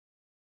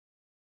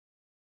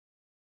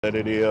that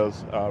it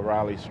is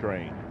Riley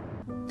Strain.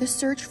 The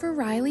search for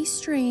Riley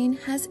Strain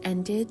has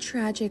ended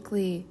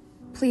tragically.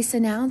 Police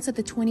announced that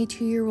the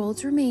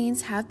 22-year-old's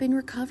remains have been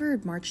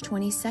recovered March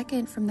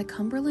 22nd from the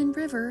Cumberland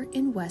River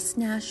in West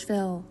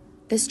Nashville.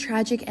 This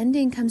tragic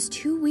ending comes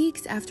 2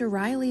 weeks after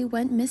Riley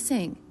went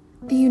missing.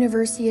 The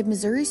University of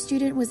Missouri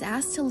student was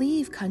asked to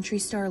leave country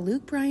star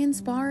Luke Bryan's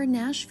bar in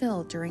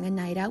Nashville during a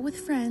night out with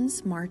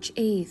friends March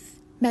 8th.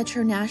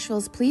 Metro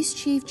Nashville's police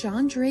chief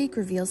John Drake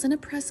reveals in a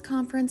press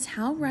conference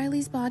how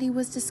Riley's body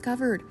was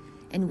discovered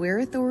and where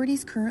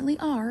authorities currently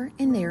are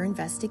in their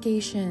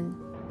investigation.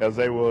 As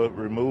they were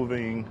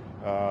removing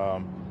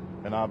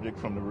an object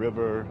from the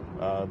river,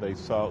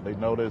 they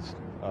noticed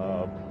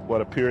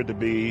what appeared to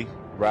be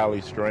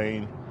Riley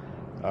Strain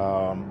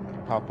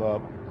pop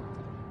up.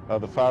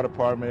 The fire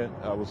department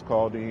was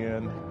called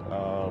in,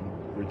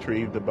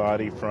 retrieved the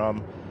body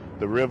from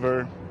the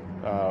river.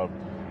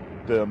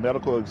 The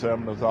medical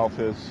examiner's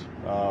office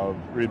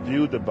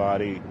reviewed the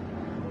body,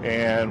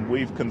 and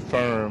we've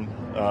confirmed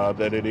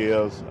that it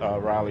is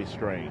Riley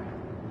Strain.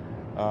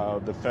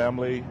 The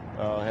family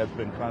has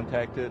been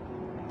contacted.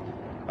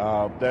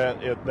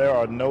 There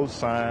are no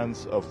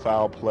signs of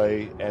foul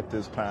play at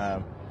this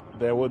time.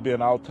 There would be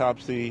an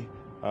autopsy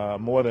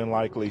more than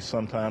likely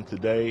sometime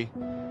today,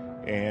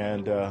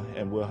 and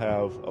we'll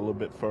have a little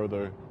bit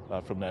further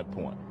from that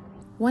point.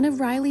 One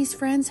of Riley's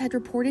friends had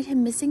reported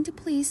him missing to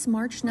police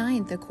March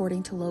 9th,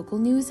 according to local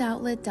news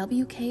outlet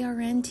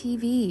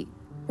WKRN-TV.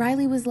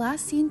 Riley was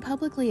last seen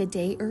publicly a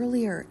day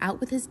earlier, out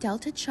with his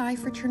Delta Chi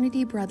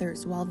fraternity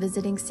brothers while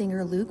visiting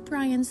singer Luke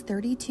Bryan's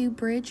 32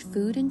 Bridge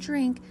Food and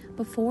Drink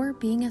before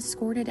being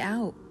escorted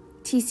out.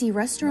 TC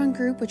Restaurant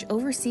Group, which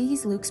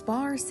oversees Luke's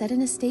bar, said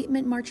in a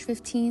statement March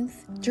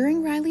 15th,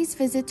 "During Riley's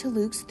visit to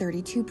Luke's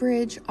 32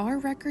 Bridge, our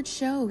records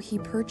show he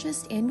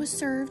purchased and was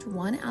served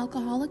 1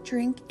 alcoholic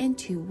drink and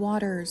 2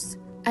 waters.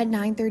 At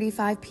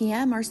 9:35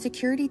 p.m., our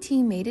security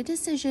team made a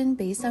decision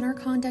based on our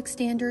conduct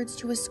standards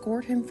to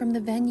escort him from the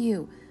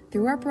venue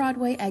through our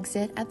Broadway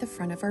exit at the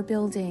front of our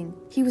building.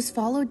 He was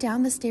followed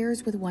down the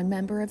stairs with one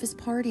member of his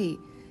party.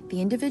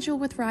 The individual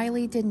with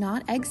Riley did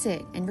not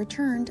exit and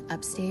returned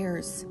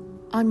upstairs."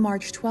 On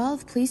March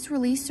 12th, police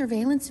released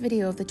surveillance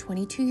video of the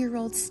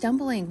 22-year-old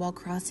stumbling while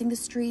crossing the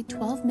street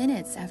 12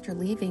 minutes after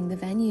leaving the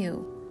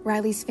venue.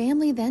 Riley's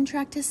family then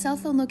tracked his cell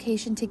phone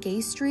location to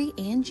Gay Street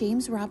and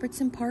James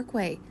Robertson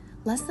Parkway,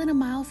 less than a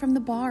mile from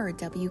the bar,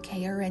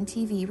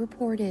 WKRN-TV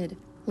reported.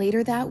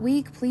 Later that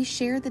week, police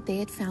shared that they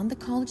had found the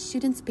college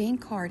student's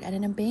bank card at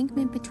an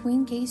embankment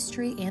between Gay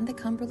Street and the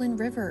Cumberland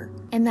River,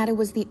 and that it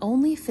was the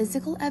only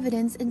physical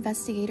evidence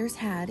investigators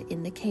had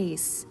in the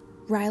case.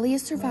 Riley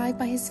is survived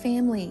by his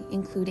family,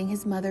 including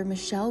his mother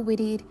Michelle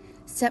Whittied,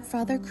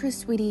 stepfather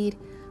Chris Whittied,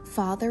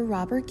 father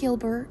Robert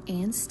Gilbert,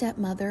 and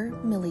stepmother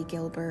Millie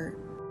Gilbert.